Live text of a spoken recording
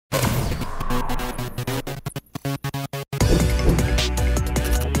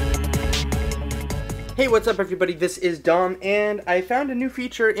Hey, what's up everybody, this is Dom, and I found a new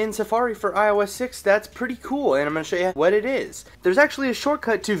feature in Safari for iOS 6 that's pretty cool, and I'm going to show you what it is. There's actually a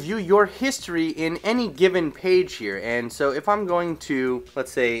shortcut to view your history in any given page here, and so if I'm going to,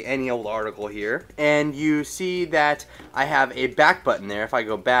 let's say, any old article here, and you see that I have a back button there. If I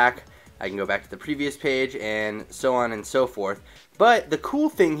go back, I can go back to the previous page, and so on and so forth. But the cool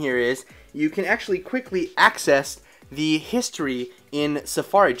thing here is you can actually quickly access the history in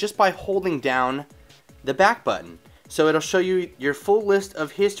Safari just by holding down the back button. So it'll show you your full list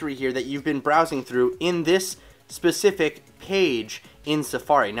of history here that you've been browsing through in this specific page in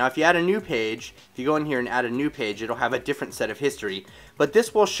Safari. Now if you add a new page, if you go in here and add a new page, it'll have a different set of history, but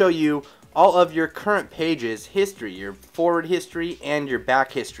this will show you all of your current pages history, your forward history and your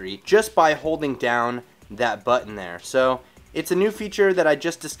back history, just by holding down that button there. So it's a new feature that I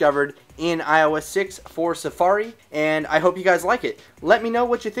just discovered in iOS 6 for Safari, and I hope you guys like it. Let me know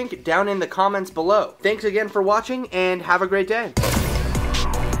what you think down in the comments below. Thanks again for watching, and have a great day.